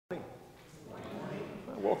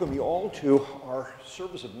Welcome you all to our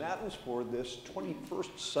service of Matins for this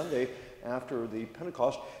 21st Sunday after the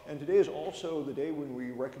Pentecost. And today is also the day when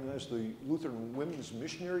we recognize the Lutheran Women's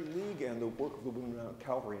Missionary League and the work of the women at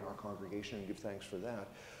Calvary in our congregation, and give thanks for that.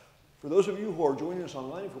 For those of you who are joining us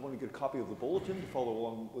online, if you want to get a copy of the bulletin to follow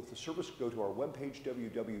along with the service, go to our webpage,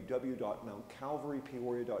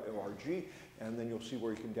 www.mountcalvarypeoria.org, and then you'll see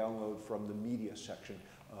where you can download from the media section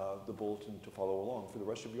the bulletin to follow along. For the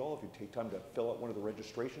rest of you all, if you take time to fill out one of the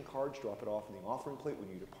registration cards, drop it off in the offering plate when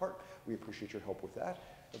you depart, we appreciate your help with that.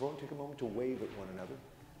 Everyone take a moment to wave at one another.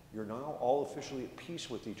 You're now all officially at peace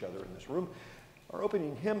with each other in this room. Our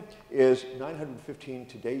opening hymn is 915,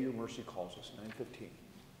 Today Your Mercy Calls Us, 915.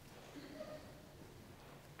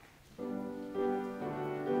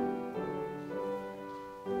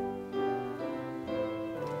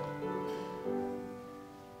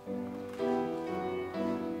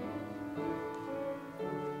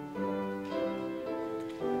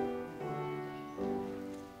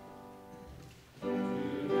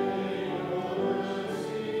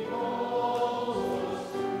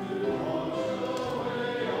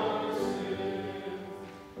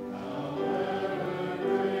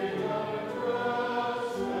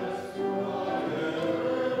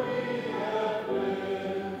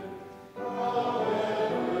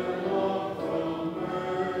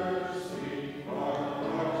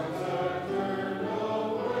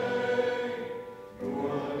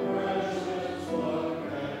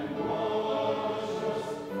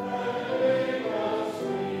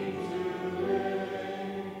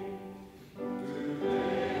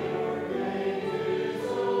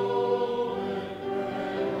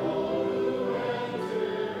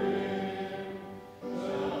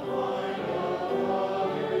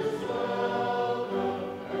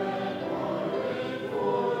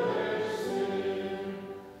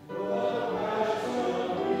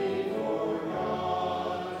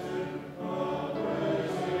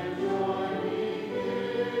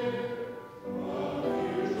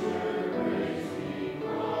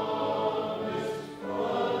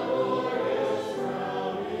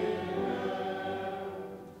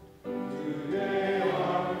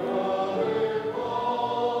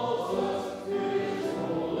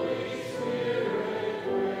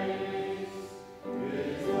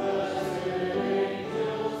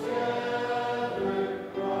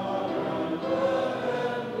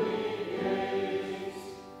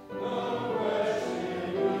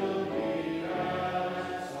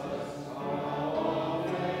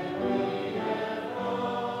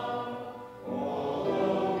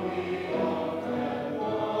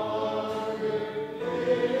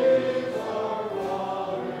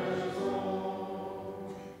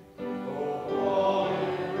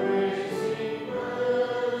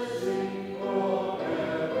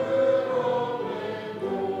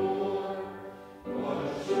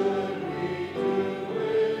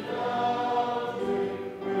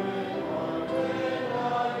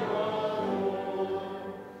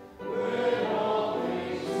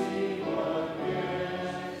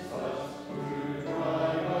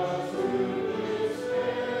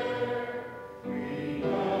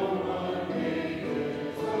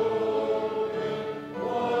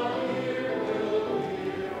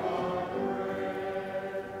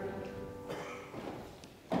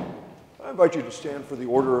 I invite you to stand for the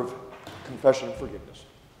order of confession and forgiveness.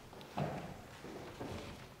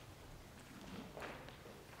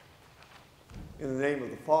 In the name of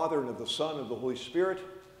the Father, and of the Son, and of the Holy Spirit.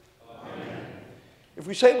 Amen. If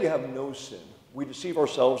we say we have no sin, we deceive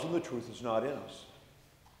ourselves and the truth is not in us.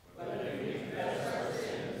 But if we confess our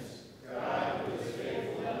sins, God, who is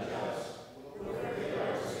faithful and just, will forgive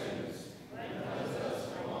our sins and cleanse us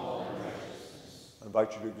from all unrighteousness. I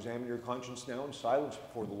invite you to examine your conscience now in silence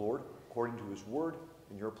before the Lord, according to his word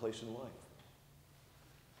in your place in life.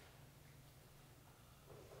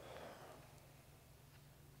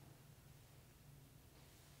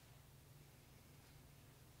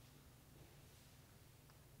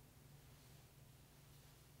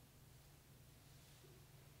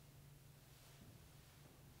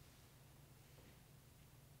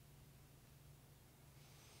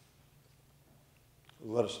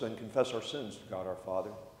 Let us then confess our sins to God our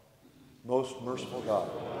Father. Most merciful God,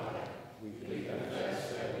 we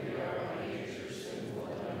confess that we are by nature sinful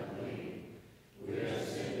and unclean. We have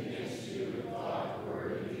sinned against you in thought,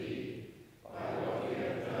 word, and deed, by what we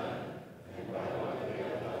have done and by what we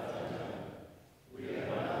have left undone. We have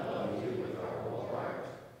not loved you with our whole heart.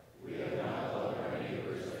 We have not loved our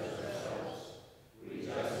neighbors as ourselves. We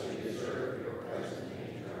justly deserve your present and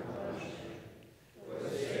eternal punishment. For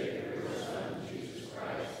the sake of your Son, Jesus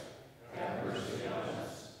Christ, have mercy on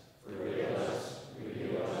us. Forgive us,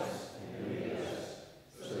 renew us, and lead us,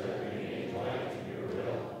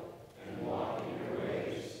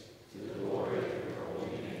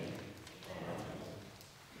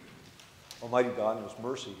 Almighty God in his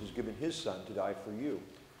mercy has given his Son to die for you,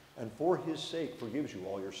 and for his sake forgives you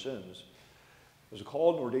all your sins. As a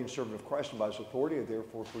called and ordained servant of Christ and by his authority, I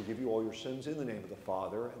therefore forgive you all your sins in the name of the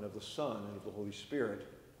Father, and of the Son, and of the Holy Spirit.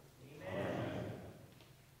 Amen.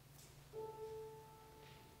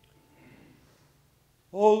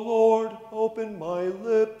 O Lord, open my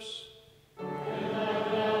lips, and my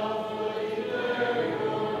mouth will declare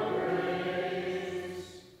your praise.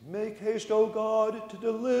 Make haste, O God, to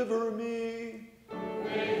deliver me.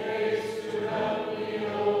 Make haste to help me,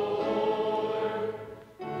 O Lord.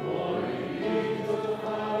 Glory be to the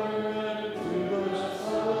Father, and to the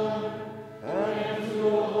Son, and to the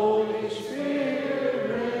Holy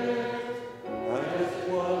Spirit, As it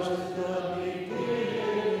was in the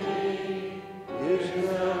beginning, is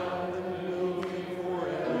now, and will be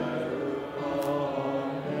forever.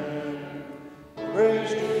 Amen.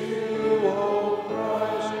 Praise to you, O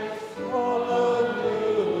Christ. Hallelujah.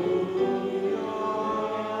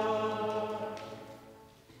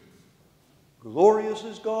 Glorious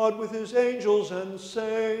is God with his angels and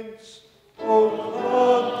saints. O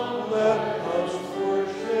come, let us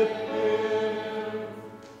worship him.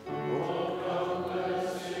 O come, let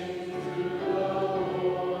us sing to the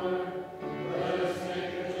Lord. Let us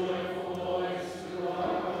make a joyful noise to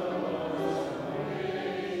our Lord's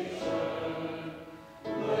salvation.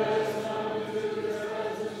 Let us come into his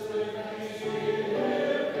presence with thanksgiving.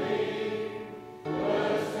 Let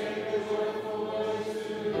us make a joyful noise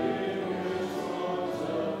to him with songs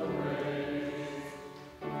of praise.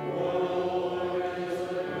 For the Lord is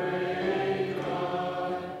a great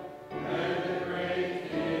God, and a great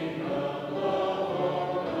King above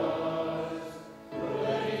all gods. The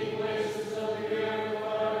landing places of the earth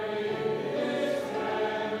are in his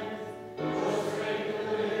hand. The strength of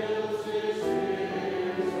the hills is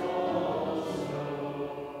his also.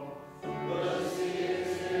 The sea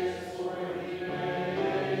exists, for he made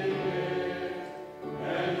it,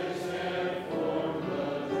 and his hand formed the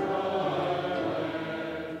dry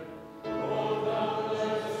land. O come, let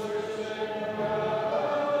us worship and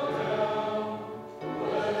bow down.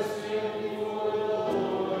 Let us sing before the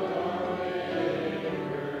Lord our Maker.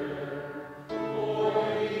 For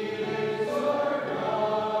he is our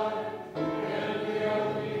God, and we are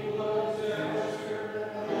the people of his pasture,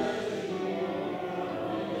 and the sheep of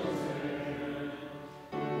his hand.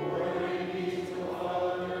 Glory be to the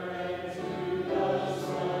Father, and to the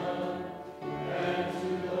Son, and to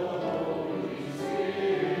the Holy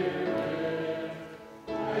Spirit,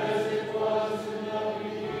 as it was in the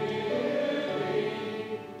beginning,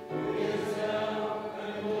 is now,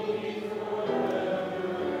 and will be forever.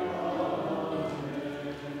 Amen.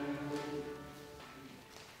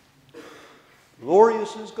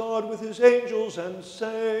 Glorious is God with his angels and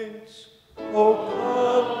saints. O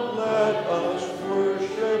come, let us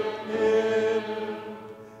worship him.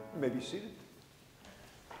 You may be seated.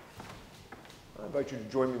 I invite you to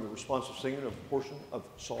join me in the responsive singing of a portion of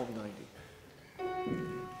Psalm 90.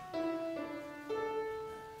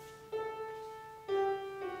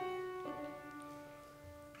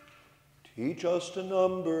 Teach us to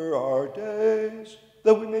number our days,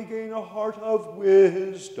 that we may gain a heart of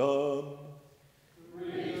wisdom.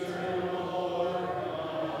 Return, O Lord,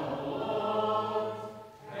 how long?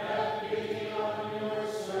 Have pity on your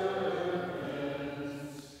servants.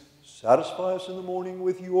 Satisfy us in the morning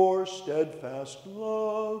with your steadfast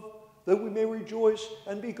love, that we may rejoice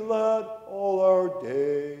and be glad all our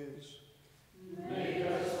days. Make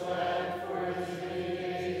us glad for as many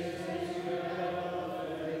days as you have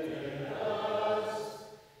afflicted us,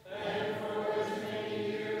 and for as many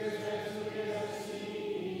years as we have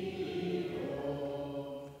seen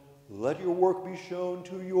evil. Let your work be shown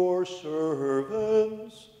to your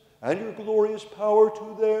servants, and your glorious power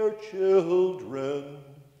to their children.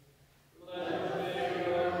 Let the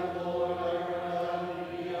favor of the Lord our God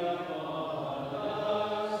be upon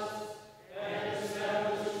us, and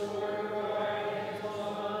establish the work of our hands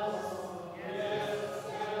on us. Yes,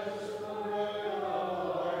 establish the work of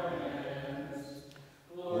our hands.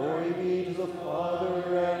 Glory be to the Father,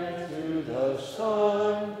 and to the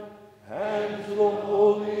Son, and to the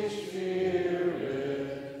Holy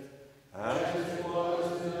Spirit, as it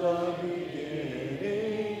was in the beginning,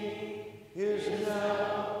 is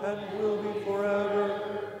now, and will be forever.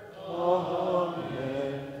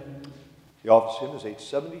 Amen. The office hymn is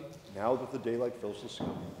 870, Now That the Daylight Fills the Sky.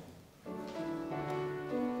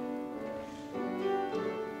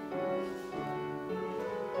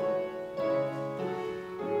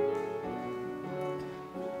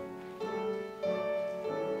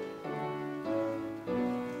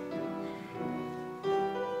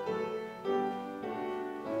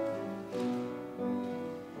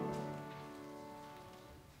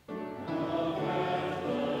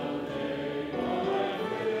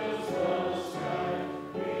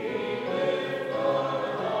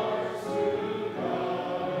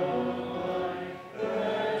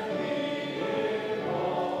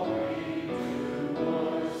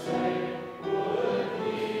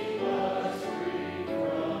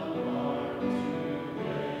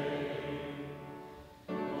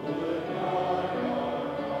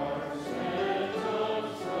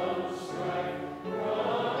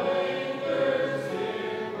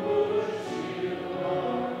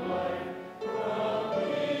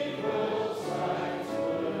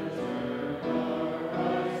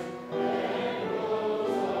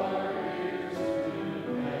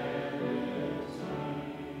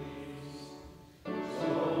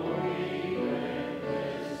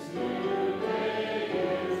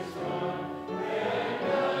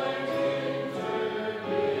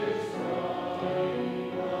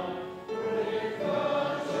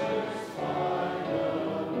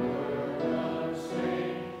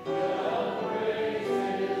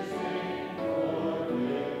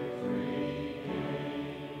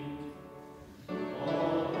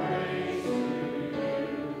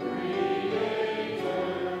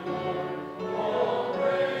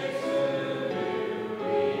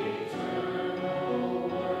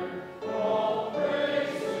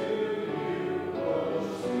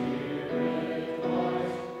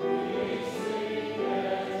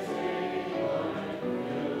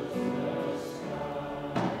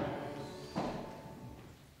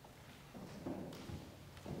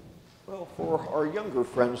 For our younger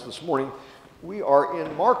friends this morning, we are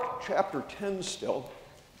in Mark chapter 10 still.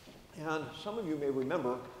 And some of you may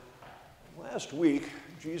remember, last week,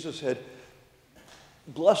 Jesus had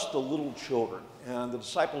blessed the little children. And the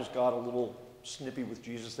disciples got a little snippy with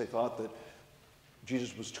Jesus. They thought that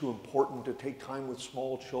Jesus was too important to take time with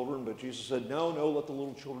small children. But Jesus said, no, let the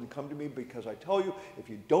little children come to me, because I tell you, if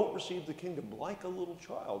you don't receive the kingdom like a little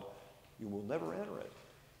child, you will never enter it.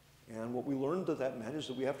 And what we learned that meant is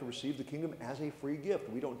that we have to receive the kingdom as a free gift.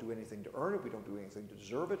 We don't do anything to earn it. We don't do anything to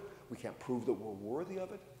deserve it. We can't prove that we're worthy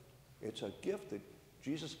of it. It's a gift that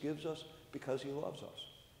Jesus gives us because he loves us.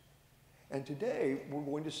 And today, we're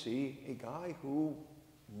going to see a guy who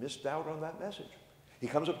missed out on that message. He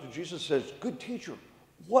comes up to Jesus and says, "Good teacher,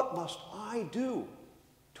 what must I do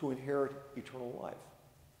to inherit eternal life?"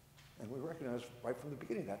 And we recognize right from the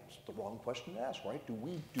beginning that's the wrong question to ask, right? Do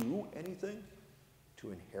we do anything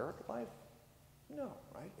to inherit life? No,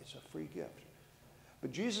 right? It's a free gift.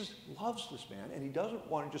 But Jesus loves this man, and he doesn't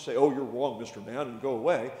want to just say, "Oh, you're wrong, Mr. Man," and go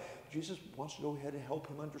away. Jesus wants to go ahead and help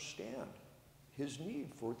him understand his need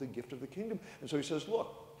for the gift of the kingdom. And so he says,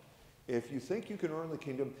 look, if you think you can earn the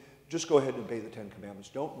kingdom, just go ahead and obey the 10 Commandments.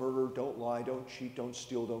 Don't murder, don't lie, don't cheat, don't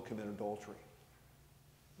steal, don't commit adultery.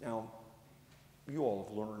 Now, you all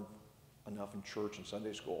have learned enough in church and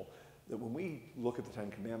Sunday school that when we look at the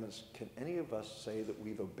 10 Commandments, can any of us say that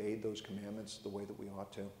we've obeyed those commandments the way that we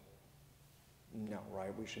ought to? No,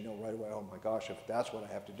 right? We should know right away, oh my gosh, if that's what I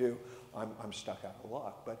have to do, I'm stuck out of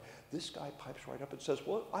luck. But this guy pipes right up and says,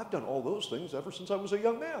 well, I've done all those things ever since I was a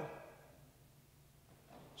young man.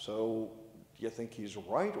 So do you think he's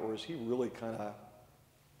right, or is he really kind of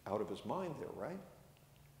out of his mind there, right?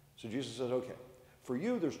 So Jesus says, okay, for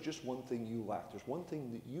you, there's just one thing you lack. There's one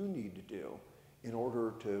thing that you need to do in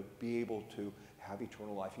order to be able to have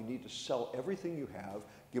eternal life. You need to sell everything you have,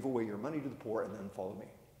 give away your money to the poor, and then follow me.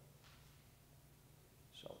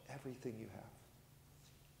 Sell everything you have.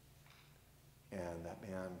 And that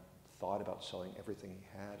man thought about selling everything he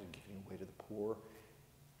had and giving away to the poor,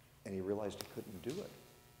 and he realized he couldn't do it.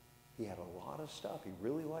 He had a lot of stuff. He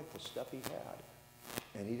really liked the stuff he had,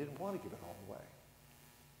 and he didn't want to give it all away.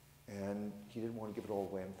 And he didn't want to give it all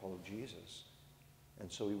away and follow Jesus.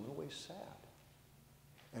 And so he went away sad.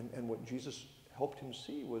 And what Jesus helped him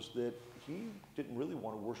see was that he didn't really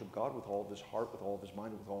want to worship God with all of his heart, with all of his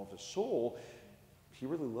mind, with all of his soul. He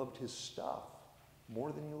really loved his stuff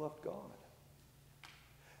more than he loved God.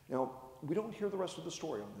 Now, we don't hear the rest of the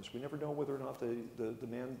story on this. We never know whether or not the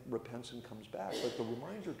man repents and comes back. But the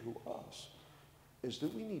reminder to us is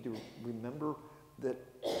that we need to remember that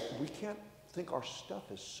we can't think our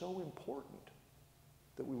stuff is so important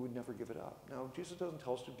that we would never give it up. Now, Jesus doesn't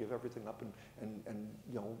tell us to give everything up and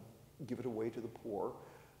give it away to the poor.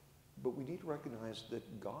 But we need to recognize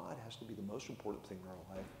that God has to be the most important thing in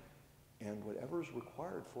our life. And whatever is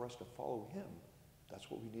required for us to follow him,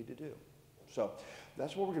 that's what we need to do. So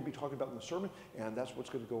that's what we're going to be talking about in the sermon, and that's what's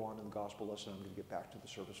going to go on in the gospel lesson. I'm going to get back to the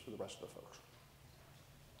service for the rest of the folks.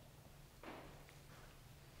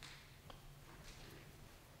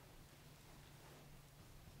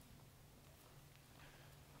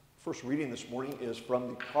 First reading this morning is from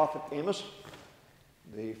the prophet Amos,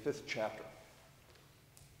 the 5th chapter.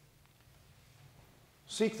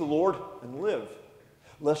 Seek the Lord and live,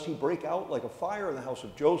 lest he break out like a fire in the house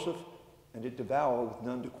of Joseph, and it devour with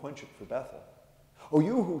none to quench it for Bethel. O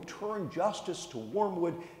you who turn justice to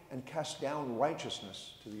wormwood and cast down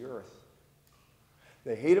righteousness to the earth.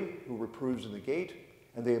 They hate him who reproves in the gate,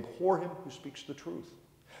 and they abhor him who speaks the truth.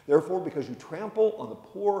 Therefore, because you trample on the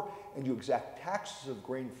poor and you exact taxes of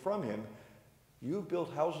grain from him, you have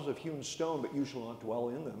built houses of hewn stone, but you shall not dwell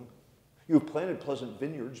in them. You have planted pleasant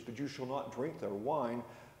vineyards, but you shall not drink their wine.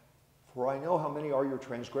 For I know how many are your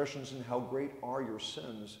transgressions and how great are your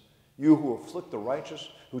sins. You who afflict the righteous,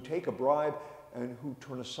 who take a bribe, and who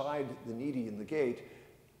turn aside the needy in the gate.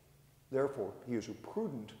 Therefore, he who is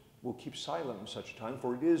prudent will keep silent in such a time,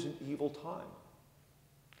 for it is an evil time.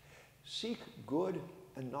 Seek good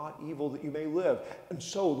and not evil, that you may live. And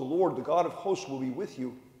so the Lord, the God of hosts, will be with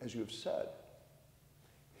you, as you have said.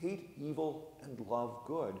 Hate evil and love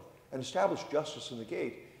good, and establish justice in the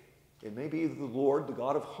gate. It may be that the Lord, the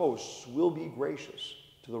God of hosts, will be gracious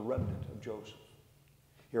to the remnant of Joseph.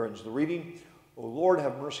 Here ends the reading. O Lord,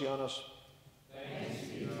 have mercy on us. Thanks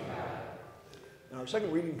be to God. And our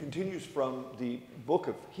second reading continues from the book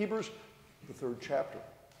of Hebrews, the 3rd chapter.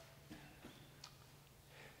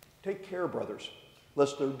 Take care, brothers,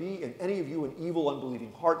 lest there be in any of you an evil,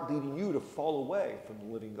 unbelieving heart leading you to fall away from the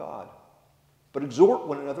living God. But exhort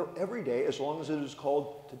one another every day, as long as it is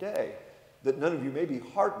called today, that none of you may be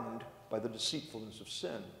hardened by the deceitfulness of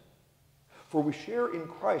sin. For we share in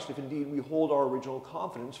Christ if indeed we hold our original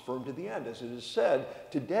confidence firm to the end. As it is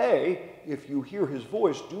said, today, if you hear his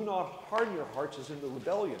voice, do not harden your hearts as in the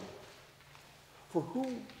rebellion. For who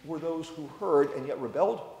were those who heard and yet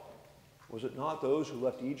rebelled? Was it not those who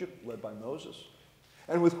left Egypt, led by Moses?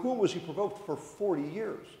 And with whom was he provoked for 40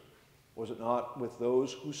 years? Was it not with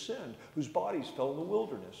those who sinned, whose bodies fell in the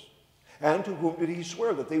wilderness? And to whom did he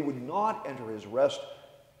swear that they would not enter his rest,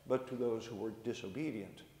 but to those who were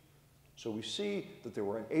disobedient? So we see that they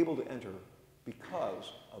were unable to enter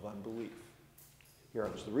because of unbelief. Here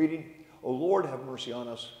ends the reading. O Lord, have mercy on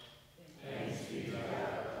us. Thanks be to God.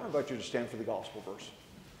 I invite you to stand for the gospel verse.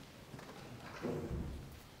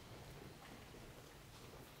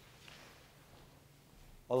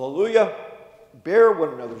 Hallelujah. Bear one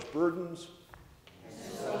another's burdens. And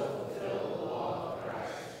so fulfill the law of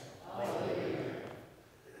Christ. Hallelujah.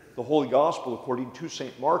 The Holy Gospel, according to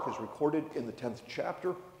St. Mark, is recorded in the 10th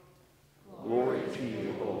chapter. Glory to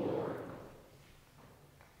you, O Lord.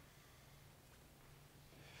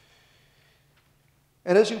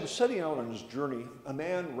 And as he was setting out on his journey, a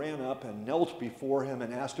man ran up and knelt before him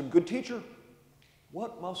and asked him, Good teacher,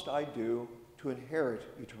 what must I do to inherit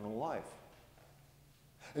eternal life?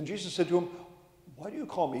 And Jesus said to him, Why do you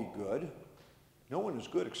call me good? No one is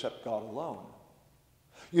good except God alone.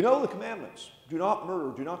 You know the commandments. Do not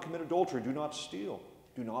murder, do not commit adultery, do not steal,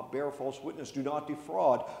 do not bear false witness, do not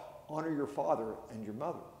defraud, honor your father and your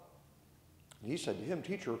mother. And he said to him,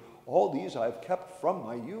 Teacher, all these I have kept from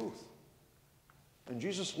my youth. And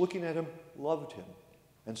Jesus, looking at him, loved him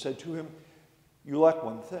and said to him, You lack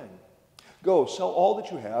one thing. Go, sell all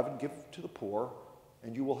that you have and give to the poor,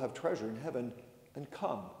 and you will have treasure in heaven, and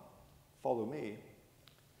come, follow me.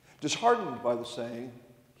 Disheartened by the saying,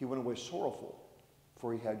 he went away sorrowful,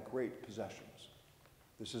 for he had great possessions.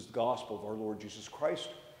 This is the gospel of our Lord Jesus Christ.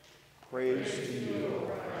 Praise to you, O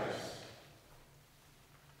Christ.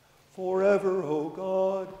 Forever, O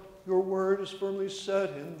God, your word is firmly set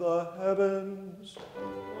in the heavens.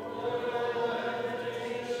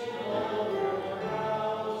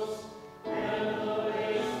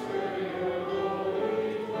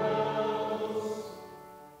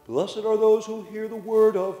 Blessed are those who hear the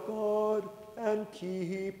word of God and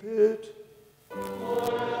keep it.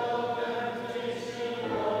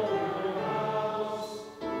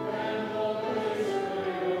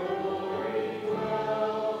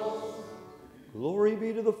 Glory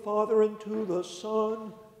be to the Father, and to the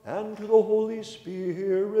Son, and to the Holy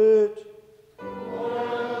Spirit.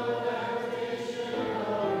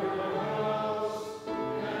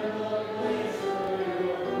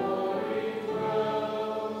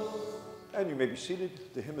 And you may be seated.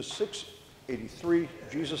 The hymn is 683,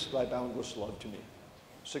 Jesus, thy boundless love to me.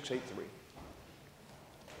 683.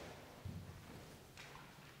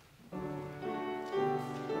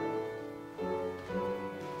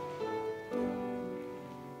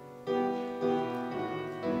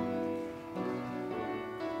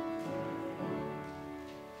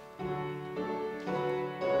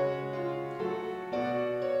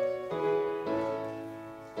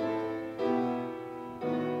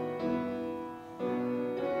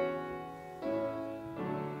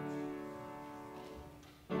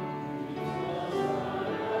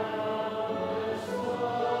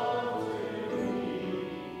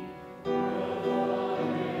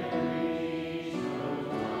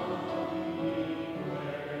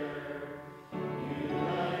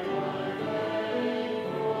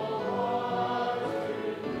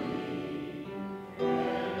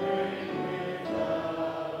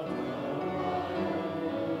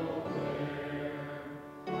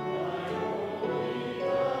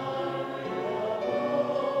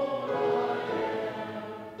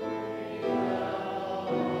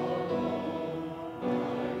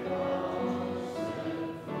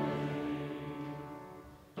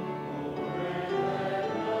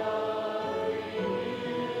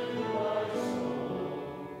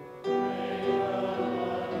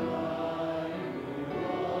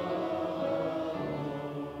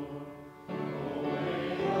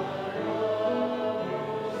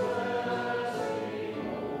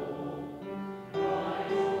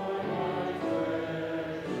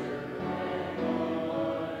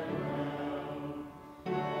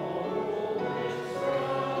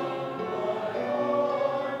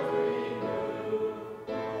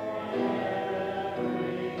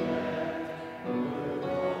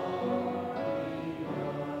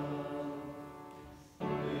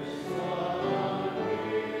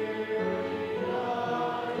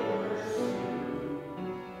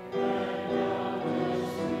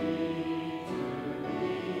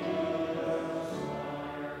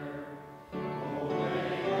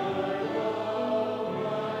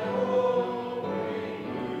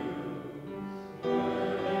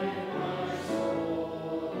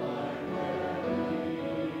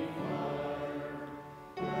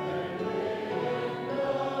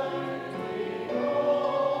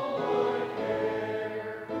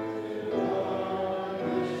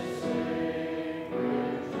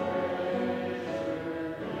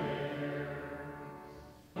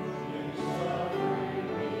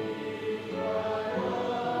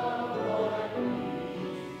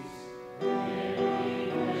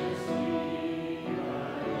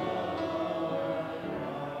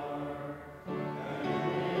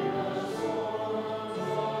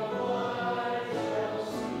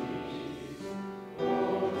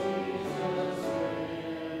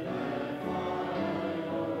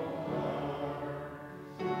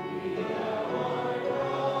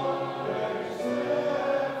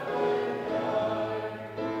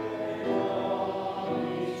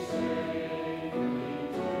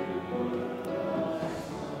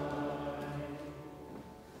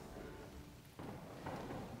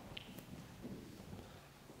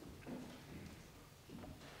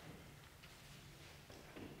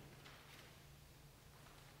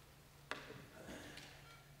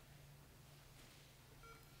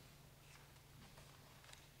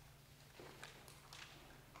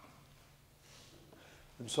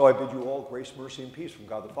 And so I bid you all grace, mercy, and peace from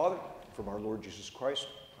God the Father, from our Lord Jesus Christ.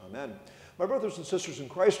 Amen. My brothers and sisters in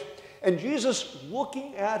Christ, and Jesus,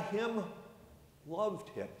 looking at him, loved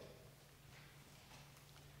him.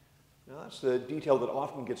 Now that's the detail that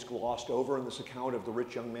often gets glossed over in this account of the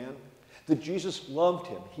rich young man. That Jesus loved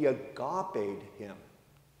him. He agaped him.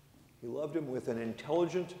 He loved him with an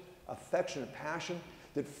intelligent, affectionate passion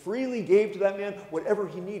that freely gave to that man whatever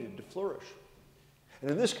he needed to flourish. And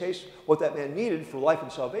in this case, what that man needed for life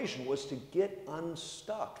and salvation was to get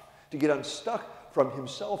unstuck from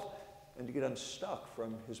himself and to get unstuck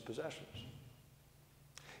from his possessions.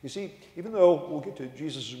 You see, even though we'll get to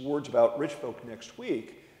Jesus' words about rich folk next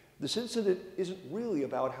week, this incident isn't really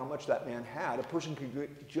about how much that man had. A person could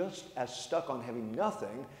get just as stuck on having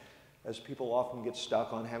nothing as people often get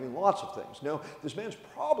stuck on having lots of things. No, this man's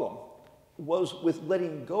problem was with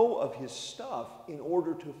letting go of his stuff in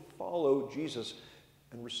order to follow Jesus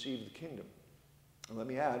and receive the kingdom. And let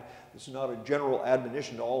me add, this is not a general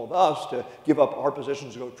admonition to all of us to give up our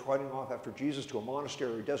possessions and go trotting off after Jesus to a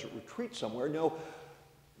monastery or desert retreat somewhere. No,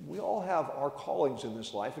 we all have our callings in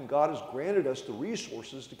this life, and God has granted us the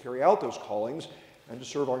resources to carry out those callings and to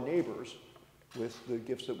serve our neighbors with the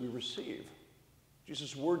gifts that we receive.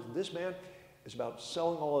 Jesus' word to this man is about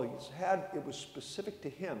selling all he's had. It was specific to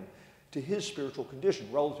him, to his spiritual condition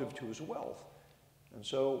relative to his wealth. And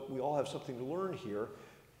so we all have something to learn here,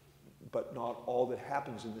 but not all that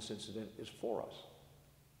happens in this incident is for us.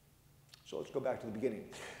 So let's go back to the beginning.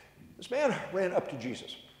 This man ran up to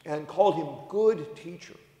Jesus and called him good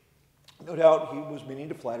teacher. No doubt he was meaning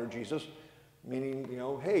to flatter Jesus, meaning,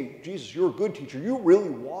 hey, Jesus, you're a good teacher. You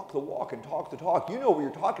really walk the walk and talk the talk. You know what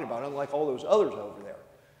you're talking about, unlike all those others over there.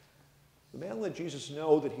 The man let Jesus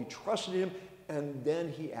know that he trusted him, and then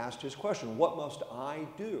he asked his question, what must I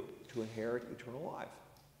do to inherit eternal life?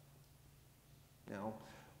 Now,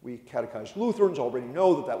 we catechized Lutherans already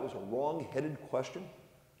know that that was a wrong-headed question.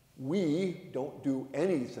 We don't do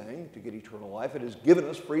anything to get eternal life. It is given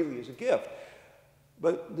us freely as a gift.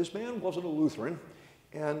 But this man wasn't a Lutheran,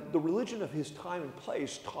 and the religion of his time and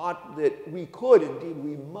place taught that we could, indeed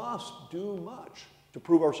we must, do much to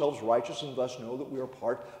prove ourselves righteous and thus know that we are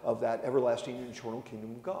part of that everlasting and eternal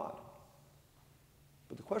kingdom of God.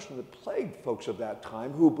 But the question that plagued folks of that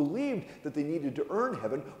time who believed that they needed to earn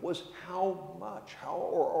heaven was how much,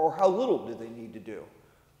 or how little did they need to do?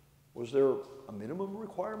 Was there a minimum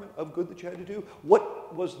requirement of good that you had to do?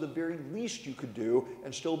 What was the very least you could do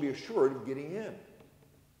and still be assured of getting in?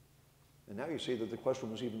 And now you see that the question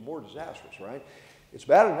was even more disastrous, right? It's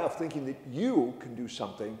bad enough thinking that you can do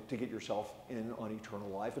something to get yourself in on eternal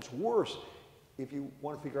life. It's worse if you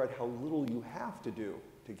want to figure out how little you have to do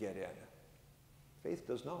to get in. Faith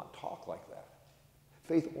does not talk like that.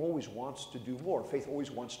 Faith always wants to do more. Faith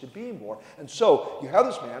always wants to be more. And so you have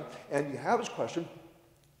this man, and you have his question,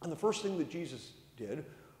 and the first thing that Jesus did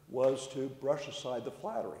was to brush aside the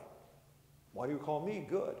flattery. Why do you call me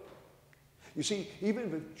good? You see,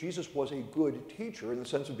 even if Jesus was a good teacher in the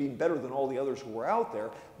sense of being better than all the others who were out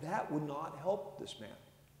there, that would not help this man.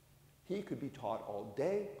 He could be taught all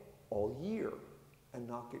day, all year, and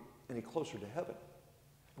not get any closer to heaven.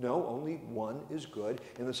 No, only one is good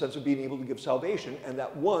in the sense of being able to give salvation, and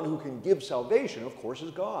that one who can give salvation, of course,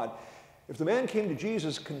 is God. If the man came to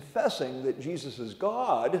Jesus confessing that Jesus is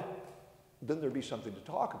God, then there'd be something to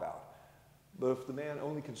talk about. But if the man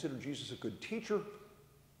only considered Jesus a good teacher,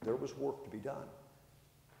 there was work to be done.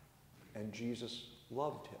 And Jesus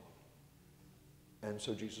loved him. And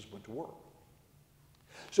so Jesus went to work.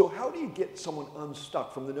 So how do you get someone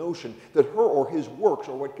unstuck from the notion that her or his works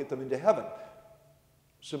are what get them into heaven?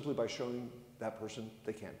 Simply by showing that person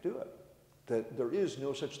they can't do it. That there is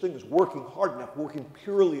no such thing as working hard enough, working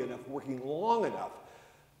purely enough, working long enough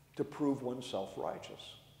to prove oneself righteous.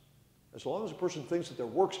 As long as a person thinks that their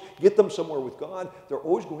works get them somewhere with God, they're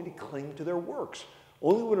always going to cling to their works.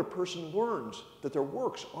 Only when a person learns that their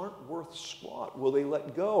works aren't worth squat will they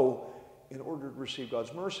let go in order to receive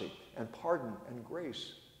God's mercy and pardon and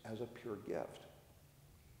grace as a pure gift.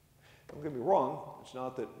 Don't get me wrong, it's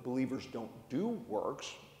not that believers don't do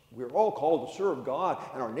works. We're all called to serve God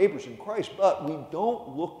and our neighbors in Christ, but we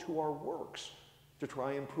don't look to our works to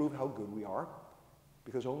try and prove how good we are,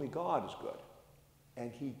 because only God is good.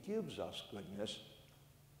 And he gives us goodness,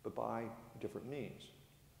 but by different means.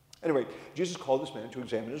 Anyway, Jesus called this man to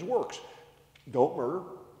examine his works. Don't murder,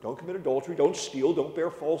 don't commit adultery, don't steal, don't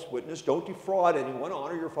bear false witness, don't defraud anyone,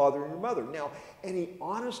 honor your father and your mother. Now, any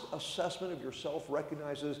honest assessment of yourself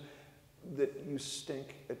recognizes that you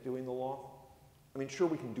stink at doing the law. I mean, sure,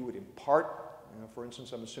 we can do it in part. For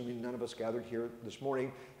instance, I'm assuming none of us gathered here this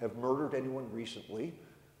morning have murdered anyone recently.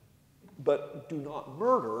 But do not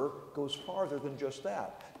murder goes farther than just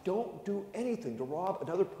that. Don't do anything to rob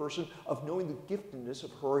another person of knowing the giftedness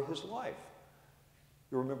of her or his life.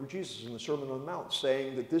 You remember Jesus in the Sermon on the Mount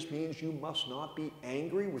saying that this means you must not be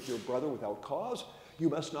angry with your brother without cause. You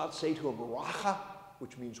must not say to him, racha,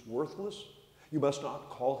 which means worthless. You must not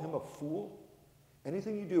call him a fool.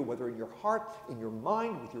 Anything you do, whether in your heart, in your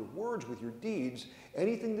mind, with your words, with your deeds,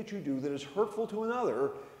 anything that you do that is hurtful to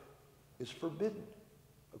another is forbidden.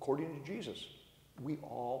 According to Jesus, we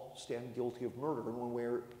all stand guilty of murder in one way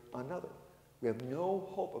or another. We have no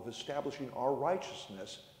hope of establishing our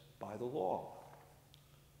righteousness by the law.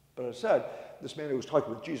 But as I said, this man who was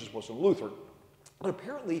talking with Jesus wasn't Lutheran. And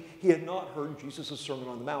apparently, he had not heard Jesus' Sermon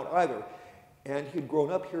on the Mount either. And he had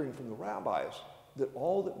grown up hearing from the rabbis that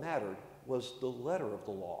all that mattered was the letter of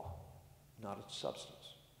the law, not its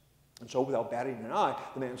substance. And so, without batting an eye,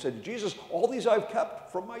 the man said to Jesus, all these I've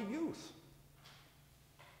kept from my youth.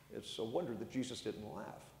 It's a wonder that Jesus didn't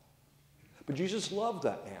laugh. But Jesus loved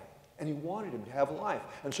that man, and he wanted him to have life.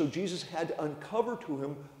 And so Jesus had to uncover to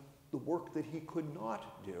him the work that he could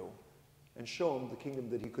not do and show him the kingdom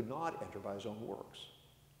that he could not enter by his own works.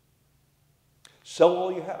 Sell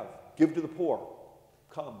all you have, give to the poor.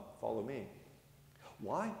 Come, follow me.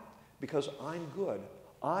 Why? Because I'm good.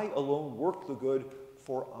 I alone work the good,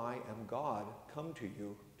 for I am God, come to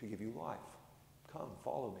you to give you life. Come,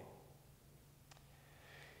 follow me.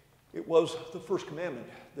 It was the first commandment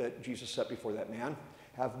that Jesus set before that man.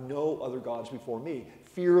 Have no other gods before me.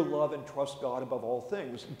 Fear, love, and trust God above all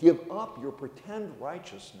things. Give up your pretend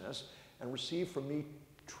righteousness and receive from me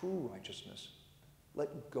true righteousness.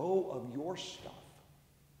 Let go of your stuff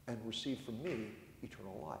and receive from me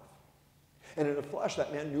eternal life. And in a flash,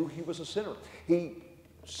 that man knew he was a sinner. He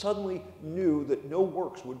suddenly knew that no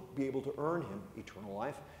works would be able to earn him eternal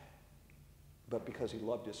life. But because he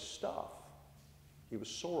loved his stuff, he was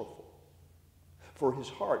sorrowful for his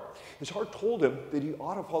heart. His heart told him that he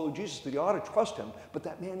ought to follow Jesus, that he ought to trust him, but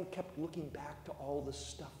that man kept looking back to all the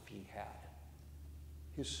stuff he had.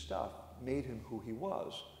 His stuff made him who he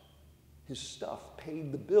was. His stuff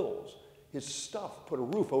paid the bills. His stuff put a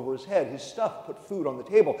roof over his head. His stuff put food on the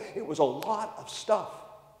table. It was a lot of stuff.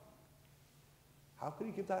 How could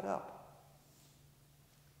he give that up?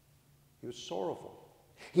 He was sorrowful.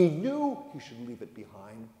 He knew he should leave it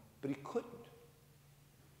behind, but he couldn't.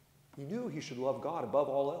 He knew he should love God above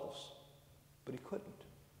all else, but he couldn't.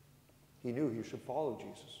 He knew he should follow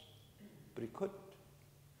Jesus, but he couldn't.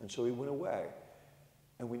 And so he went away,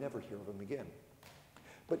 and we never hear of him again.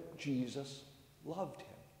 But Jesus loved him.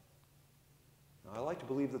 Now, I like to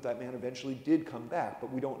believe that that man eventually did come back,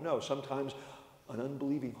 but we don't know. Sometimes an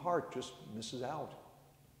unbelieving heart just misses out.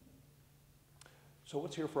 So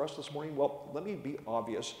what's here for us this morning? Well, let me be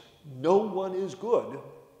obvious. No one is good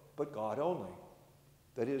but God only.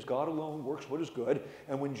 That is, God alone works what is good.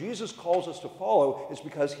 And when Jesus calls us to follow, it's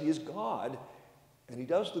because he is God, and he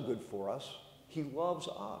does the good for us. He loves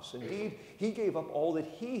us. Indeed, he gave up all that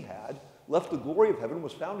he had, left the glory of heaven,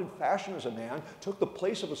 was found in fashion as a man, took the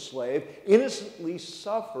place of a slave, innocently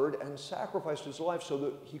suffered and sacrificed his life so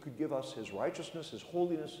that he could give us his righteousness, his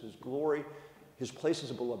holiness, his glory, his place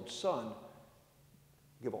as a beloved son,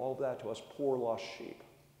 give all of that to us poor lost sheep.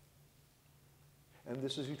 And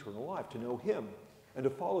this is eternal life, to know him and to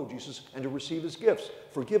follow Jesus and to receive his gifts,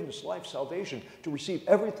 forgiveness, life, salvation, to receive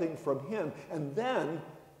everything from him, and then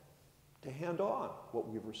to hand on what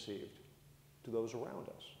we've received to those around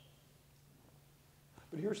us.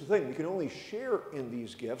 But here's the thing, we can only share in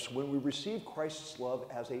these gifts when we receive Christ's love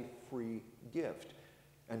as a free gift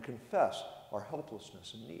and confess our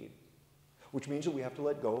helplessness and need, which means that we have to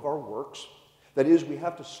let go of our works. That is, we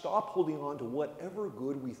have to stop holding on to whatever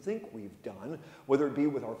good we think we've done, whether it be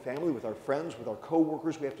with our family, with our friends, with our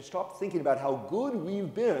co-workers. We have to stop thinking about how good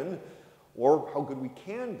we've been or how good we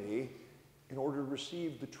can be in order to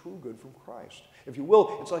receive the true good from Christ. If you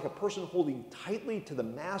will, it's like a person holding tightly to the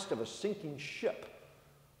mast of a sinking ship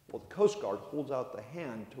while the Coast Guard holds out the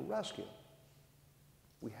hand to rescue.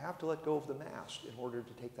 We have to let go of the mast in order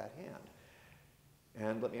to take that hand.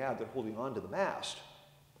 And let me add that holding on to the mast,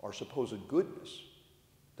 our supposed goodness,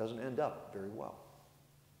 doesn't end up very well.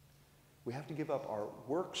 We have to give up our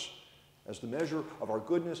works as the measure of our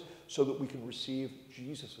goodness so that we can receive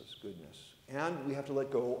Jesus' goodness. And we have to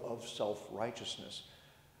let go of self-righteousness,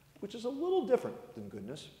 which is a little different than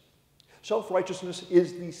goodness. Self-righteousness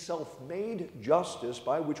is the self-made justice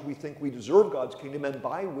by which we think we deserve God's kingdom and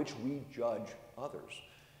by which we judge others.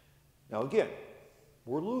 Now again,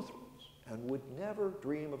 we're Lutherans and would never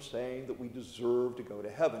dream of saying that we deserve to go to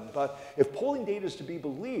heaven. But if polling data is to be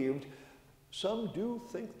believed, some do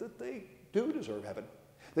think that they do deserve heaven.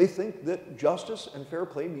 They think that justice and fair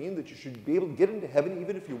play mean that you should be able to get into heaven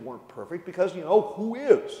even if you weren't perfect, because, you know, who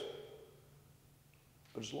is?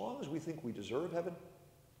 But as long as we think we deserve heaven,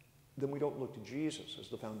 then we don't look to Jesus as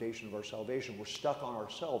the foundation of our salvation. We're stuck on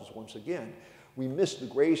ourselves once again. We miss the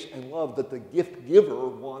grace and love that the gift giver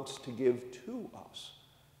wants to give to us.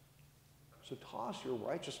 So toss your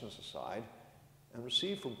righteousness aside and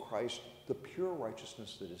receive from Christ the pure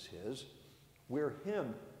righteousness that is his. Wear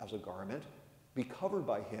him as a garment. Be covered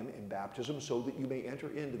by him in baptism so that you may enter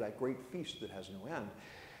into that great feast that has no end.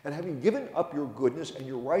 And having given up your goodness and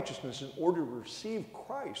your righteousness in order to receive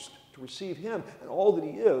Christ, to receive him and all that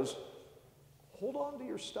he is, hold on to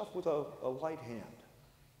your stuff with a light hand.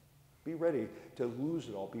 Be ready to lose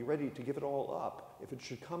it all. Be ready to give it all up if it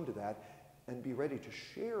should come to that. And be ready to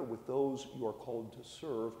share with those you are called to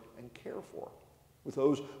serve and care for, with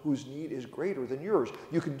those whose need is greater than yours.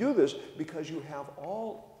 You can do this because you have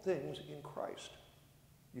all things in Christ.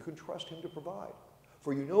 You can trust him to provide,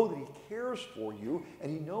 for you know that he cares for you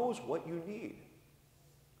and he knows what you need.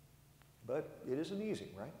 But it isn't easy,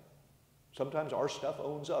 right? Sometimes our stuff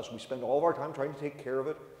owns us. We spend all of our time trying to take care of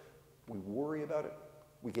it. We worry about it.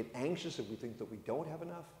 We get anxious if we think that we don't have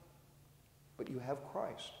enough. But you have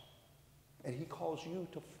Christ, and he calls you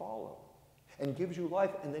to follow and gives you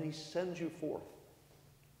life, and then he sends you forth.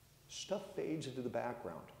 Stuff fades into the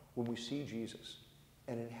background when we see Jesus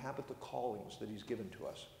and inhabit the callings that he's given to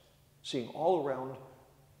us, seeing all around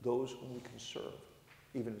those whom we can serve,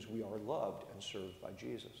 even as we are loved and served by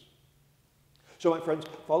Jesus. So, my friends,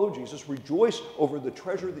 follow Jesus. Rejoice over the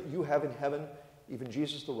treasure that you have in heaven, even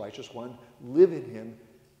Jesus the righteous one. Live in him,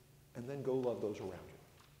 and then go love those around you.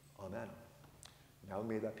 Amen. Now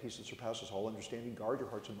may that peace that surpasses all understanding guard your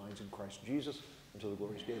hearts and minds in Christ Jesus until the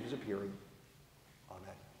glorious day of his appearing.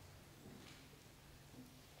 Amen.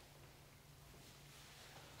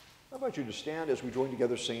 I invite you to stand as we join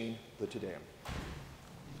together singing the Te Deum.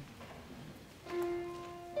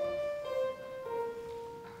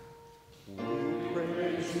 We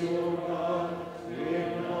praise you, O God. We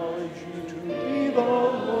acknowledge you to be the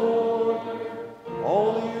Lord.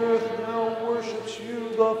 All the earth now worships you,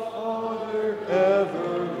 the Father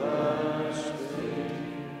everlasting.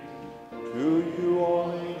 To you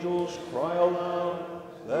all angels cry aloud,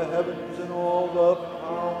 the heavens and all the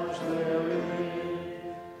powers therein.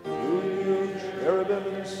 To you cherubim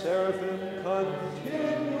and seraphim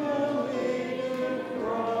continually do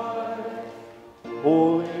cry,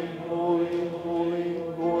 holy, holy, holy,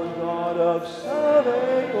 Lord God of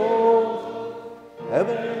Sabaoth.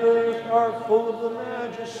 Heaven and earth are full of the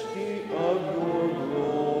majesty of your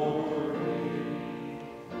glory.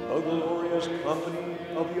 The glorious company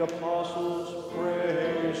of the apostles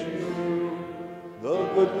praise you. The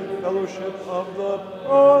goodly fellowship of the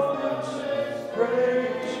prophets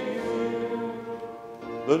praise you.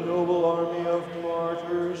 The noble army of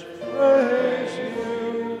martyrs praise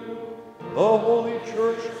you. The holy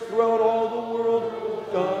church throughout all the world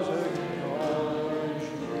does acknowledge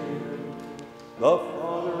you. The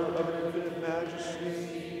Father of infinite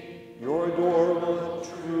majesty, your adorable and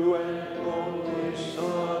true and only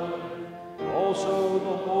Son, also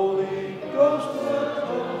the Holy Ghost, the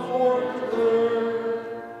Comforter.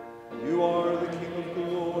 You are the King of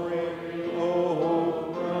glory, O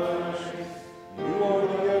Christ. You are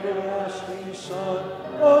the everlasting Son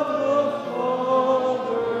of the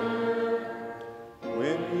Father.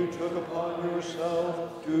 When you took upon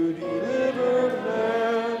yourself to deliver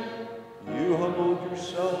man, you humbled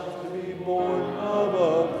yourself to be born of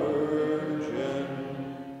a virgin.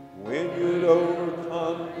 When you'd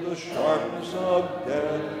overcome the sharpness of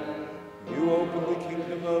death, you opened the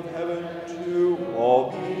kingdom of heaven to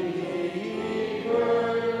all believers.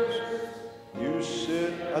 You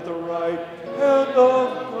sit at the right hand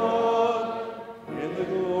of God in the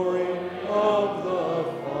glory of the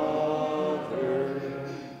Father.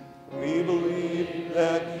 We believe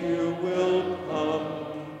that you will come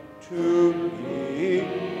to be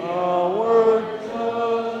our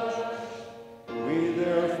judge. We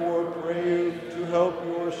therefore pray you to help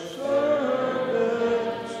your servants,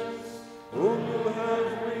 whom you have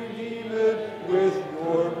redeemed with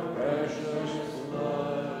your precious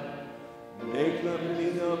blood. Make them be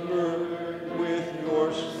numbered with your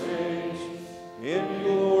saints in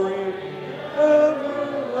glory everlasting.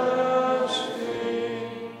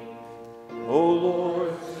 O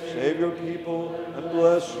Lord, save your people and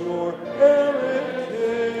bless your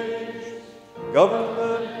heritage. Govern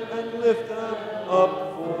them and lift them up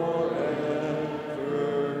forever.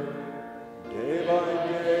 Day by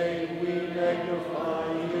day we magnify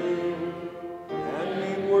you, and we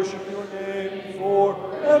worship your name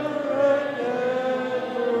forever and ever.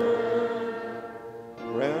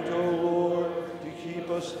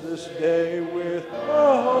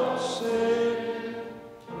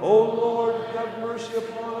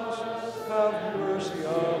 have mercy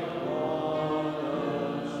upon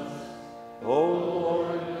us. O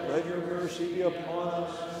Lord, let your mercy be upon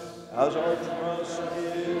us, as our trust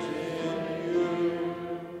is in you.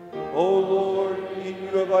 O Lord, in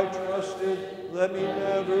you have I trusted, let me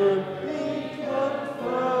never be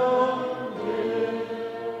confounded.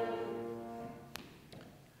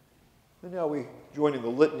 And now we join in the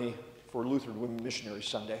litany for Lutheran Women Missionary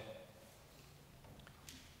Sunday.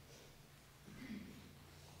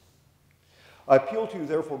 I appeal to you,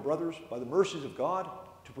 therefore, brothers, by the mercies of God,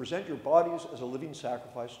 to present your bodies as a living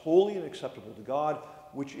sacrifice, holy and acceptable to God,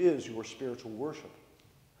 which is your spiritual worship.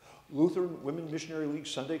 Lutheran Women Missionary League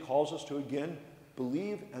Sunday calls us to again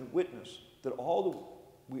believe and witness that all that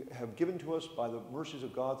we have given to us by the mercies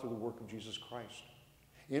of God through the work of Jesus Christ.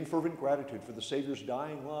 In fervent gratitude for the Savior's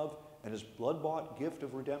dying love and his blood-bought gift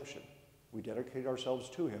of redemption, we dedicate ourselves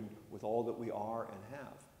to him with all that we are and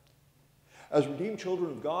have. As redeemed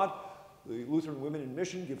children of God, the Lutheran Women in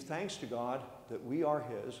Mission give thanks to God that we are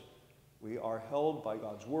his. We are held by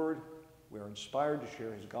God's word. We are inspired to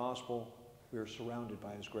share his gospel. We are surrounded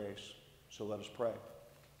by his grace. So let us pray.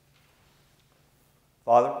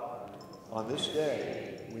 Father, on this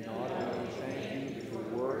day, we not only thank you for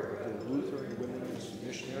the work of the Lutheran Women's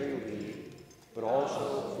Missionary League, but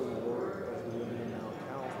also for the work of the women in Mount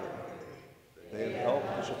Calvary. They have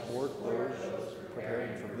helped to support those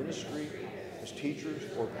preparing for ministry as teachers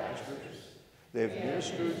or pastors. They have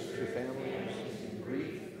ministered to families in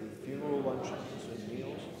grief with funeral luncheons and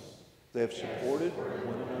meals. They have supported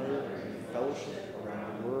one another in fellowship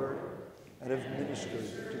around the Word and have ministered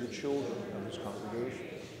to the children of this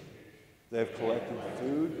congregation. They have collected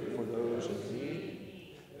food for those in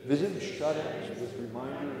need, visited shut-ins with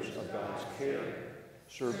reminders of God's care,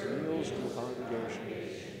 served meals to the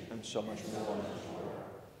congregation, and so much more.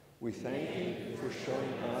 We thank you for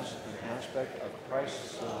showing us an aspect of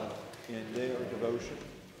Christ's love in their devotion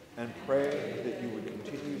and pray that you would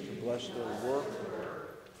continue to bless their work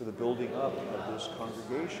for the building up of this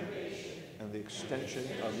congregation and the extension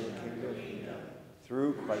of your kingdom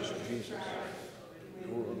through Christ Jesus,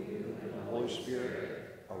 who and the Holy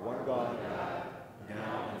Spirit are one God,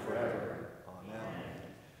 now and forever. Amen.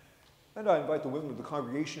 And I invite the women of the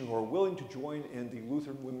congregation who are willing to join in the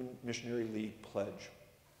Lutheran Women Missionary League pledge.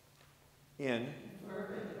 In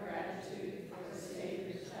fervent gratitude for the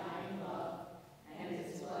Savior's dying love and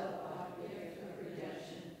his blood-bought gift of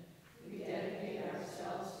redemption, we dedicate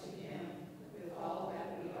ourselves to him with all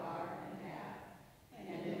that we are and have, and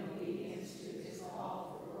in obedience to his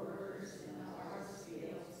call for workers in the harvest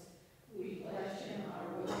fields, we pledge him our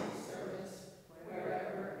willing service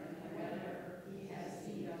wherever and whenever he has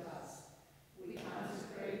need of us. We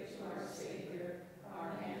consecrate to our Savior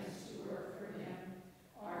our hands to work for him,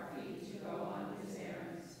 our feet to go on his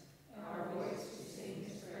errands, our voice to sing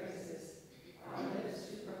his praises, our lips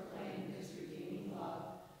to proclaim his redeeming love,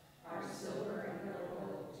 our silver and our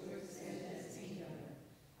gold to extend his kingdom,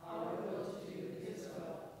 our will to do his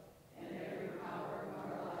will, and every hour of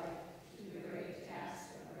our life to the great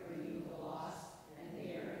task of bringing the lost and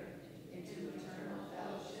erring into eternal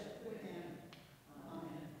fellowship with him.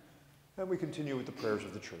 Amen. And we continue with the prayers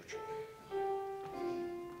of the church.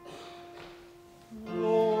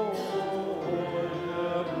 Lord,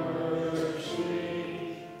 have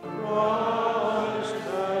mercy. Christ,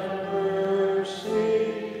 have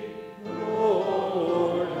mercy.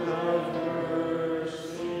 Lord, have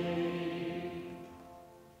mercy.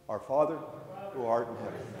 Our Father, who art in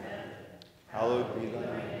heaven, hallowed be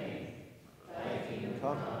thy name. Thy kingdom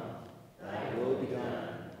come, thy will be done,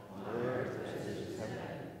 on earth as it is in heaven.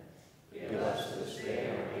 Give us this day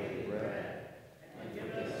our daily bread, and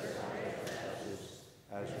forgive us our trespasses,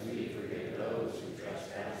 as we forgive those who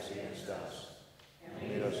trespass against us. And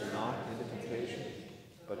lead us not into temptation,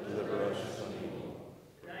 but deliver us from evil.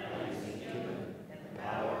 Thine is the kingdom, and the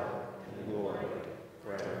power, and the glory,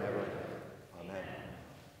 forever and ever. Amen.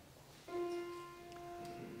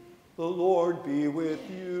 The Lord be with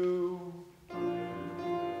you.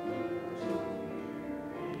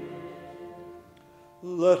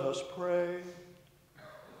 Let us pray.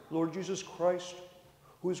 Lord Jesus Christ,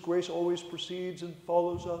 whose grace always precedes and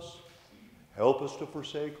follows us, help us to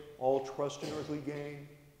forsake all trust in earthly gain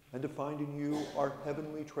and to find in you our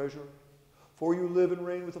heavenly treasure. For you live and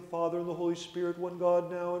reign with the Father and the Holy Spirit, one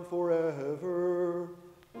God, now and forever.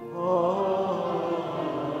 Amen.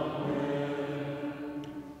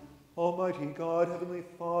 Almighty God, Heavenly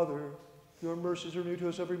Father, your mercies are new to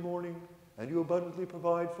us every morning, and you abundantly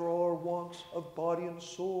provide for all our wants of body and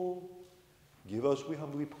soul. Give us, we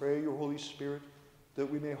humbly pray, your Holy Spirit, that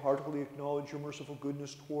we may heartily acknowledge your merciful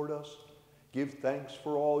goodness toward us, give thanks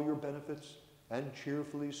for all your benefits, and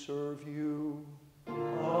cheerfully serve you. Amen.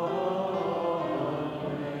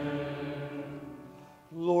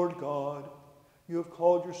 Lord God, you have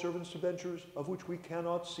called your servants to ventures of which we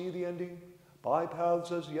cannot see the ending, by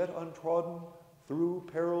paths as yet untrodden, through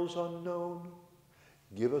perils unknown.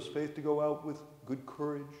 Give us faith to go out with good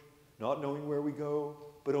courage, not knowing where we go,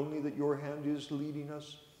 but only that your hand is leading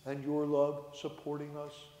us and your love supporting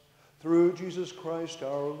us. Through Jesus Christ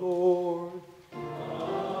our Lord.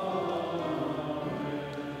 Amen.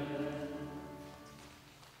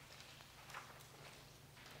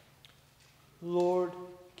 Lord,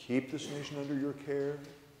 keep this nation under your care.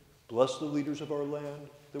 Bless the leaders of our land,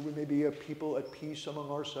 that we may be a people at peace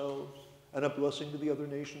among ourselves and a blessing to the other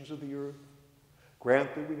nations of the earth.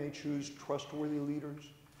 Grant that we may choose trustworthy leaders,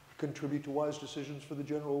 contribute to wise decisions for the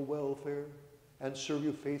general welfare, and serve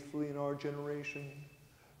you faithfully in our generation.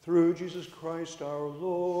 Through Jesus Christ our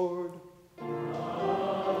Lord. Amen.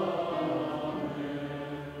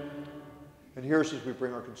 And hear us as we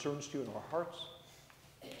bring our concerns to you in our hearts.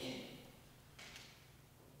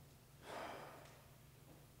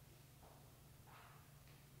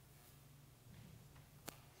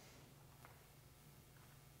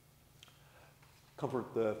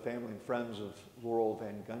 Comfort the family and friends of Laurel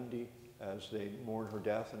Van Gundy as they mourn her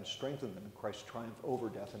death, and strengthen them in Christ's triumph over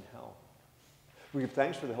death and hell. We give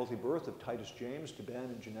thanks for the healthy birth of Titus James to Ben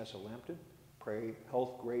and Janessa Lampton. Pray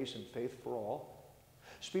health, grace, and faith for all.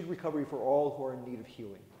 Speed recovery for all who are in need of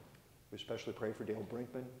healing. We especially pray for Dale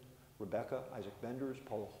Brinkman, Rebecca, Isaac Benders,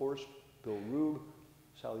 Paula Horst, Bill Rube,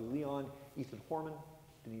 Sally Leon, Ethan Horman,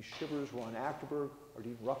 Denise Shivers, Ron Achterberg,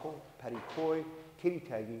 Ardeen Ruckel, Patty Coy, Katie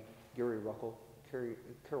Taggy, Gary Ruckel,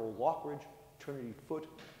 Carol Lockridge, Trinity Foote,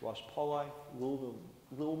 Ross Pauli, Lil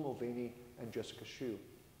Mulvaney, and Jessica Shue.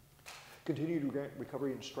 Continue to grant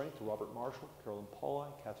recovery and strength to Robert Marshall, Carolyn Pauli,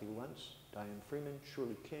 Kathy Lentz, Diane Freeman,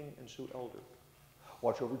 Shirley King, and Sue Elder.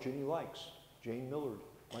 Watch over Ginny Likes, Jane Millard,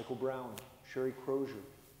 Michael Brown, Sherry Crozier,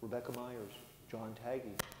 Rebecca Myers, John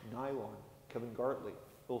Taggy, Nylon, Kevin Gartley,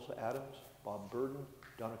 Ilsa Adams, Bob Burden,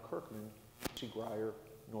 Donna Kirkman, Casey Grier,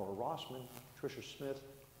 Nora Rossman, Tricia Smith,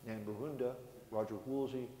 Nan Barunda, Roger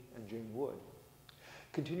Woolsey, and Jane Wood.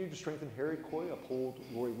 Continue to strengthen Harriet Coy, uphold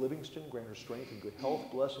Lori Livingston, grant her strength and good health,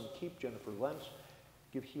 bless and keep Jennifer Lentz,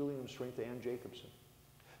 give healing and strength to Ann Jacobson.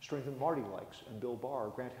 Strengthen Marty Likes and Bill Barr,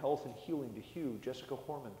 grant health and healing to Hugh, Jessica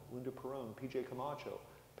Horman, Linda Perrone, PJ Camacho,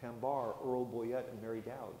 Pam Barr, Earl Boyette, and Mary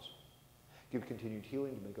Dowds. Give continued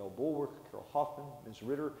healing to Miguel Bulwark, Carol Hoffman, Ms.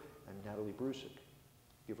 Ritter, and Natalie Brusick.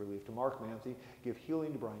 Give relief to Mark Manthe, give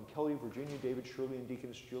healing to Brian Kelly, Virginia, David, Shirley, and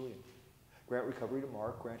Deaconess Julian. Grant recovery to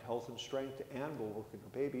Mark, grant health and strength to Ann Bulwark and her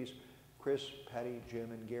babies, Chris, Patty,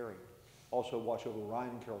 Jim, and Gary. Also watch over Ryan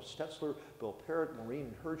and Carol Stetzler, Bill Parrott, Maureen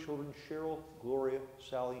and her children, Cheryl, Gloria,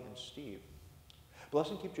 Sally, and Steve. Bless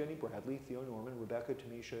and keep Jenny Bradley, Theo Norman, Rebecca,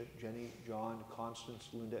 Tamisha, Jenny, John, Constance,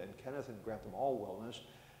 Linda, and Kenneth, and grant them all wellness.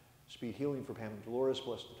 Speed healing for Pam and Dolores.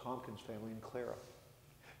 Bless the Tompkins family and Clara.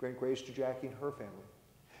 Grant grace to Jackie and her family.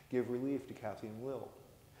 Give relief to Kathy and Lil.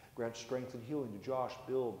 Grant strength and healing to Josh,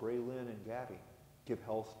 Bill, Bray Lynn, and Gabby. Give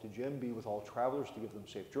health to Jim. Be with all travelers to give them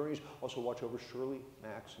safe journeys. Also watch over Shirley,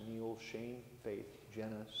 Max, Neil, Shane, Faith,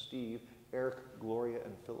 Jenna, Steve, Eric, Gloria,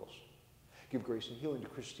 and Phyllis. Give grace and healing to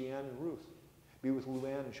Christiane and Ruth. Be with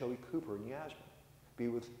Luann and Shelley Cooper and Yasmin. Be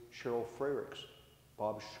with Cheryl Frericks,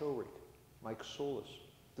 Bob Shorik, Mike Solis,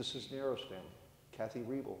 the Cisneros family, Kathy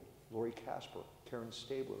Riebel, Lori Casper, Karen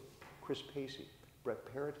Stabler, Chris Pacey, Brett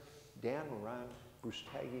Parrott, Dan Moran, Bruce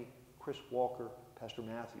Taggy, Chris Walker, Pastor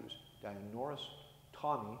Matthews, Diane Norris,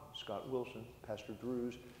 Tommy, Scott Wilson, Pastor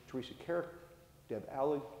Drews, Teresa Carrick, Deb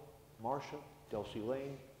Allig, Marcia, Delcy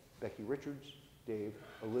Lane, Becky Richards, Dave,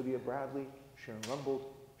 Olivia Bradley, Sharon Rumbold,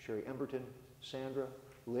 Sherry Emberton, Sandra,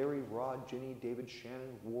 Larry, Rod, Ginny, David,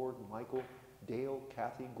 Shannon, Ward, Michael, Dale,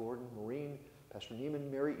 Kathy, Gordon, Maureen, Pastor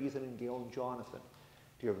Neiman, Mary, Ethan, and Gail, and Jonathan,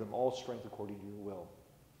 to give them all strength according to your will.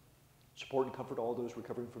 Support and comfort all those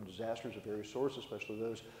recovering from disasters of various sorts, especially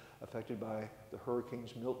those affected by the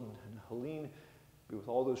hurricanes Milton and Helene. Be with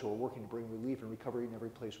all those who are working to bring relief and recovery in every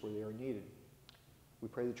place where they are needed. We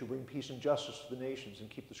pray that you bring peace and justice to the nations and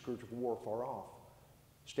keep the scourge of war far off.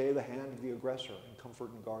 Stay the hand of the aggressor and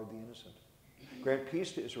comfort and guard the innocent. Grant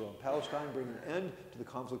peace to Israel and Palestine. Bring an end to the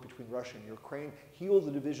conflict between Russia and Ukraine. Heal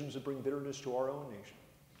the divisions that bring bitterness to our own nation.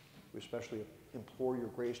 We especially implore your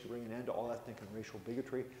grace to bring an end to all ethnic and racial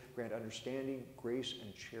bigotry. Grant understanding, grace,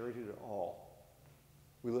 and charity to all.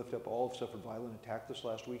 We lift up all who have suffered violent attack this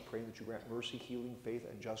last week, praying that you grant mercy, healing, faith,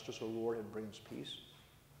 and justice, O Lord, and bring us peace.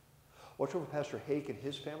 Watch over Pastor Hake and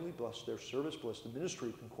his family. Bless their service. Bless the ministry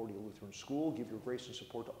of Concordia Lutheran School. Give your grace and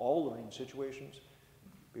support to all learning situations.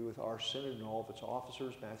 Be with our synod and all of its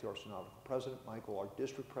officers, Matthew, our synodical president, Michael, our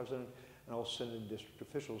district president, and all synod and district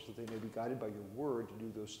officials, that they may be guided by your word to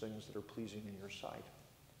do those things that are pleasing in your sight.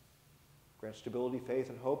 Grant stability, faith,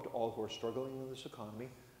 and hope to all who are struggling in this economy.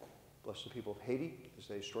 Bless the people of Haiti as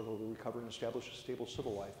they struggle to recover and establish a stable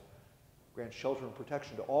civil life. Grant shelter and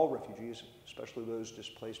protection to all refugees, especially those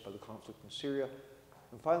displaced by the conflict in Syria.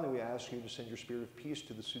 And finally, we ask you to send your spirit of peace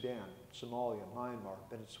to the Sudan, Somalia, Myanmar,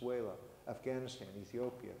 Venezuela, Afghanistan,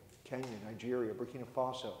 Ethiopia, Kenya, Nigeria, Burkina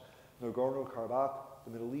Faso, Nagorno-Karabakh,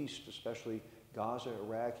 the Middle East, especially Gaza,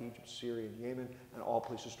 Iraq, Egypt, Syria, and Yemen, and all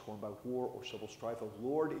places torn by war or civil strife. O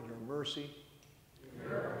Lord, in your mercy,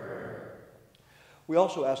 we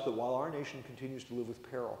also ask that while our nation continues to live with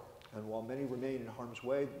peril, and while many remain in harm's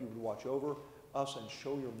way, that you would watch over us and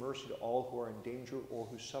show your mercy to all who are in danger or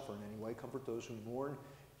who suffer in any way. Comfort those who mourn,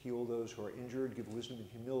 heal those who are injured, give wisdom and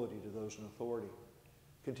humility to those in authority.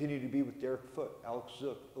 Continue to be with Derek Foote, Alex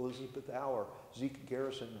Zook, Elizabeth Auer, Zeke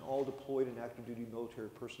Garrison, and all deployed and active duty military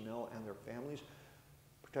personnel and their families.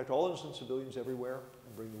 Protect all innocent civilians everywhere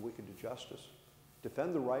and bring the wicked to justice.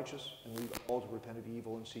 Defend the righteous and lead all to repent of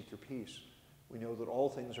evil and seek your peace. We know that all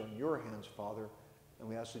things are in your hands, Father, and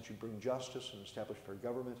we ask that you bring justice and establish fair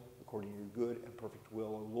government according to your good and perfect will.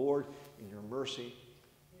 O Lord, in your mercy,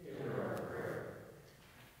 hear our prayer.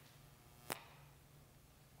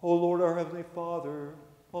 O Lord, our heavenly Father,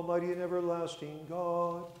 almighty and everlasting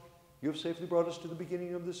God, you have safely brought us to the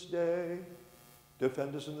beginning of this day.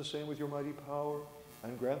 Defend us in the same with your mighty power,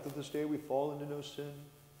 and grant that this day we fall into no sin,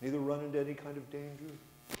 neither run into any kind of danger,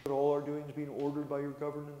 but all our doings being ordered by your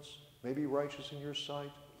governance may be righteous in your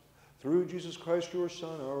sight. Through Jesus Christ, your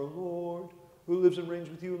Son, our Lord, who lives and reigns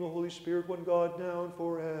with you in the Holy Spirit, one God, now and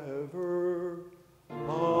forever.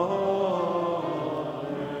 Amen.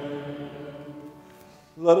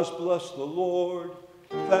 Let us bless the Lord.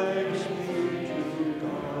 Thanks be to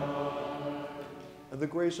God. And the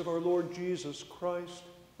grace of our Lord Jesus Christ,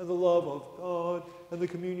 and the love of God, and the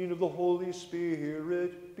communion of the Holy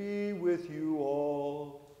Spirit be with you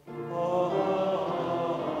all. Amen.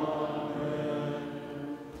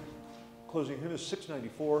 Closing hymn is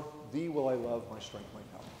 694, Thee Will I Love, My Strength, My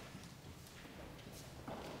Power.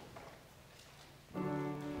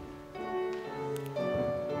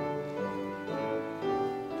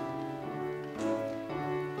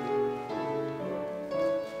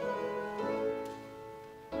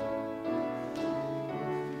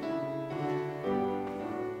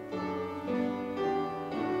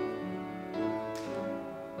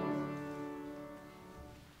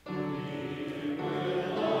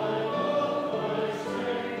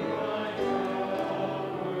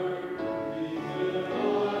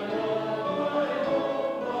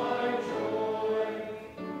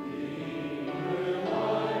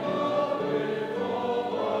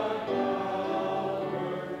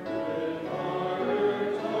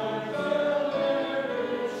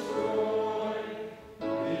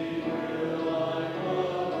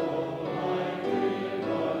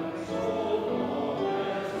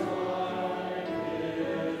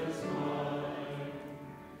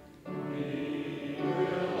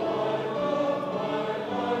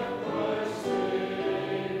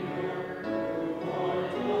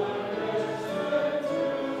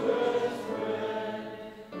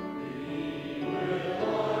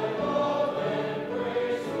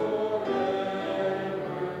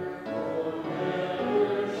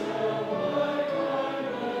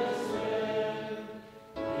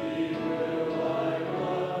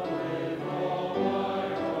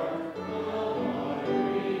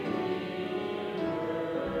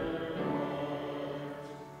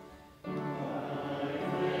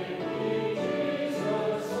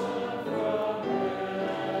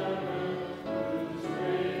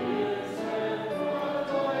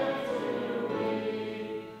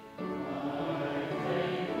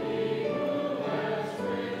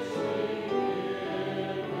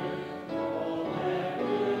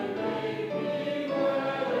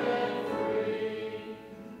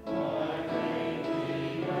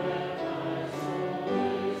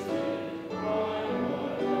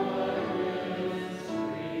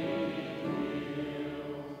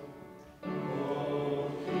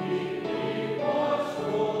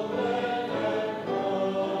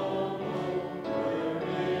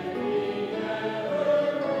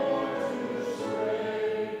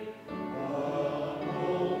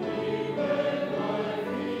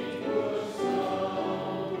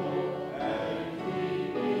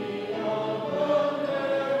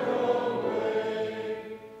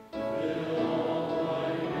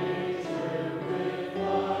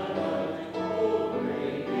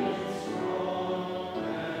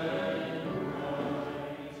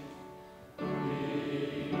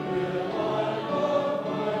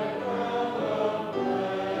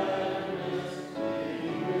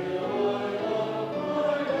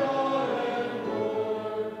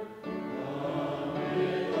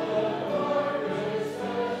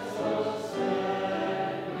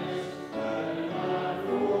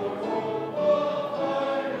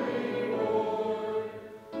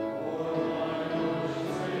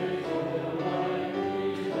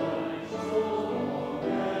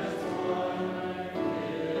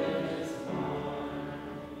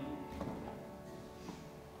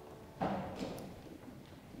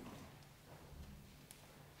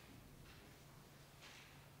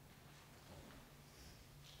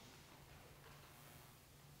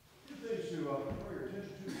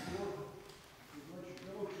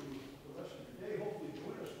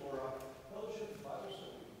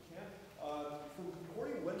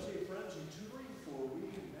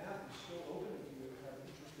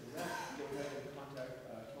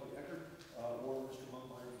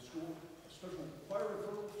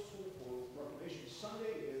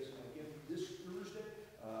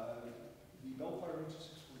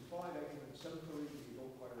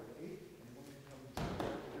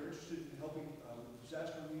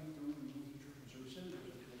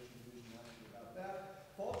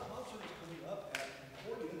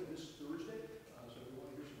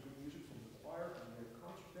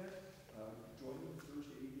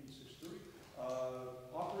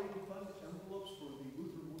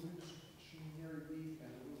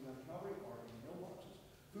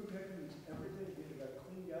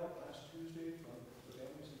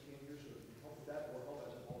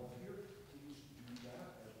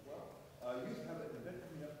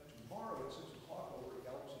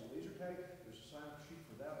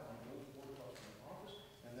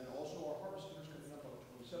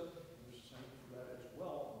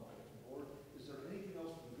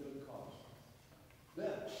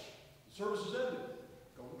 Services